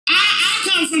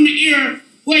era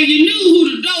where you knew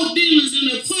who the dope dealers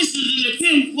and the pushers and the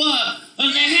pimps were.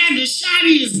 They had the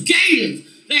shiniest gators.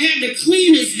 They had the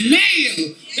cleanest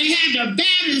nails. They had the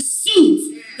baddest suits.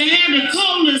 They had the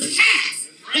coldest hats.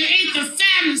 They ate the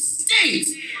fattest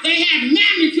steaks. They had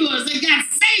manicures. They got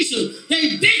facials.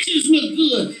 They bitches look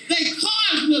good. They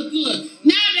cars look good.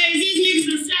 Nowadays, these niggas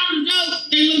that sell the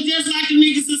dope, they look just like the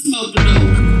niggas that smoke the dope.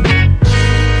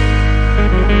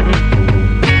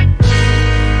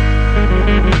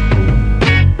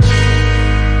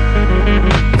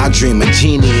 I dream a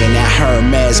genie in that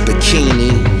Hermes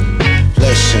bikini.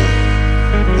 Listen,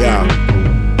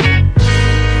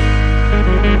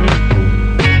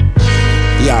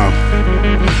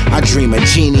 I dream a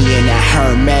genie in that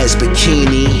Hermes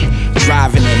bikini,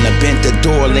 driving in a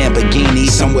Bentador Lamborghini,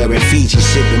 somewhere in Fiji,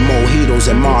 sipping mojitos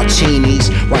and martinis,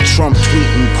 while Trump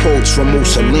tweeting quotes from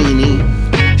Mussolini.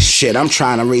 Shit, I'm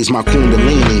trying to raise my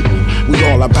kundalini. We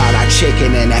all about our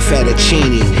chicken and that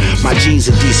fettuccine. My G's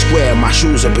are D-square, my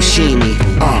shoes are Bashimi.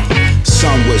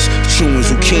 Son was chewing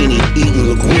zucchini, eating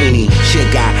linguine.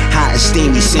 Shit got hot and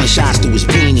steamy, sent shots to his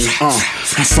beanie.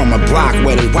 I'm from a block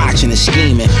where they watching and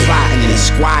scheming, plotting and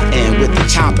squatting with the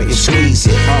chopper and squeeze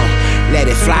it. Let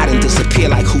it fly and disappear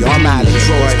like who I'm out and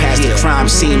drove past the crime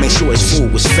scene, make sure his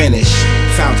food was finished.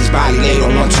 Found his body laid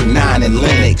on 129 in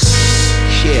Linux.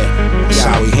 Yeah, that's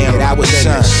how we handle that was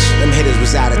son. Them hitters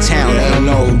was out of town, they don't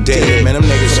know who did it. Man, them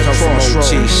niggas come from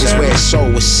OT, that's where his soul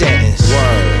was sentenced.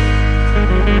 Word.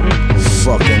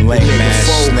 Fucking lame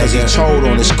ass nigga told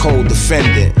on his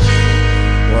co-defendant.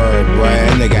 Word, boy,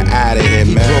 that nigga out of here, man.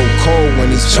 He broke cold when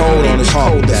he told on his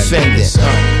co-defendant.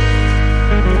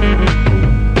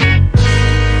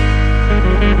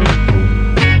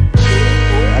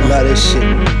 I love this shit.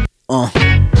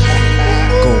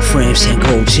 Gold frames and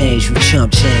gold chains, you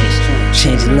chump change.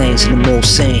 Changing lanes in the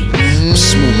most sane. I'm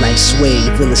smooth like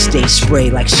suede, real estate spray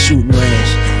like a shooting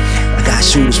range. I got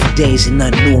shooters for days and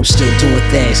nothing new, I'm still doing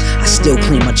things. I still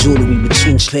clean my jewelry with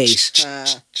toothpaste.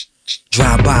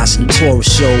 Drive-bys in the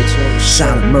tourist show,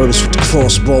 silent murders with the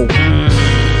crossbow.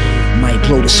 Might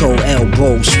blow this whole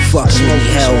elbow, so fuck me,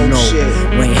 hell no.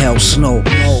 Rain, hell, snow.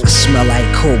 I smell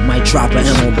like coke, might drop an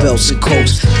M on belts and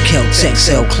coats. The Kel-Tex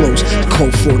held close, the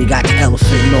Colt 40 got the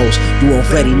elephant nose. You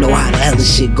already know how the hell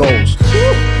this shit goes.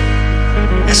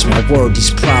 That's my word,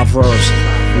 these proverbs.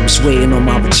 I was waiting on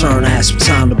my return, I had some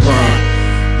time to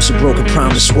burn. It's a broken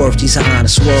promise worth, these are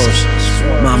honest words.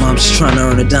 Mama, I'm just trying to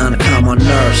earn a dime to calm my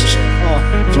nerves.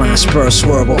 Flying spurs,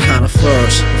 swerve, all kind of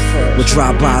furs. With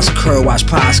drive-bys occur, watch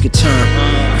pies get turned.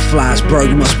 Flies bird,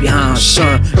 you must be high on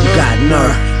CERN. You got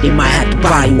nerve, they might have to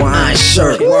buy you an iron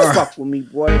shirt. Fuck with me,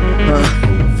 boy.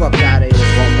 Fuck out of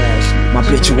here, bum ass. My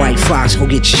bitch a white fox, go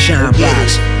get your shine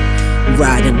box. You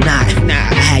ride or not,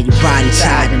 I had your body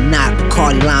tied and knot.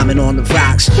 Bacardi liming on the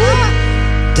rocks.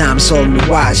 Diamonds all in the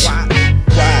watch.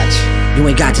 You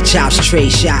ain't got the chops to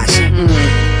trade shots.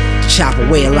 The chop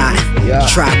away a lot.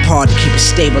 Tripod to keep it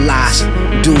stabilized.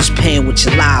 Dudes paying with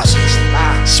your lives.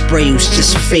 Spray was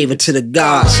just a favor to the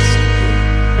gods.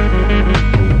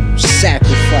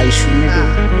 Sacrifice you, nigga.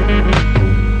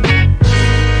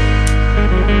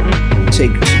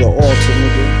 Take you to the altar,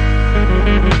 nigga.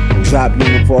 Drop you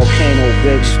in the volcano,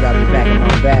 bitch. Got me back in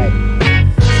my bag.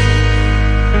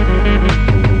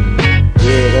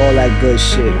 Yeah, all that good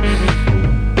shit.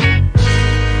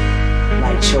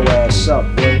 Light your ass up,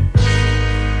 boy.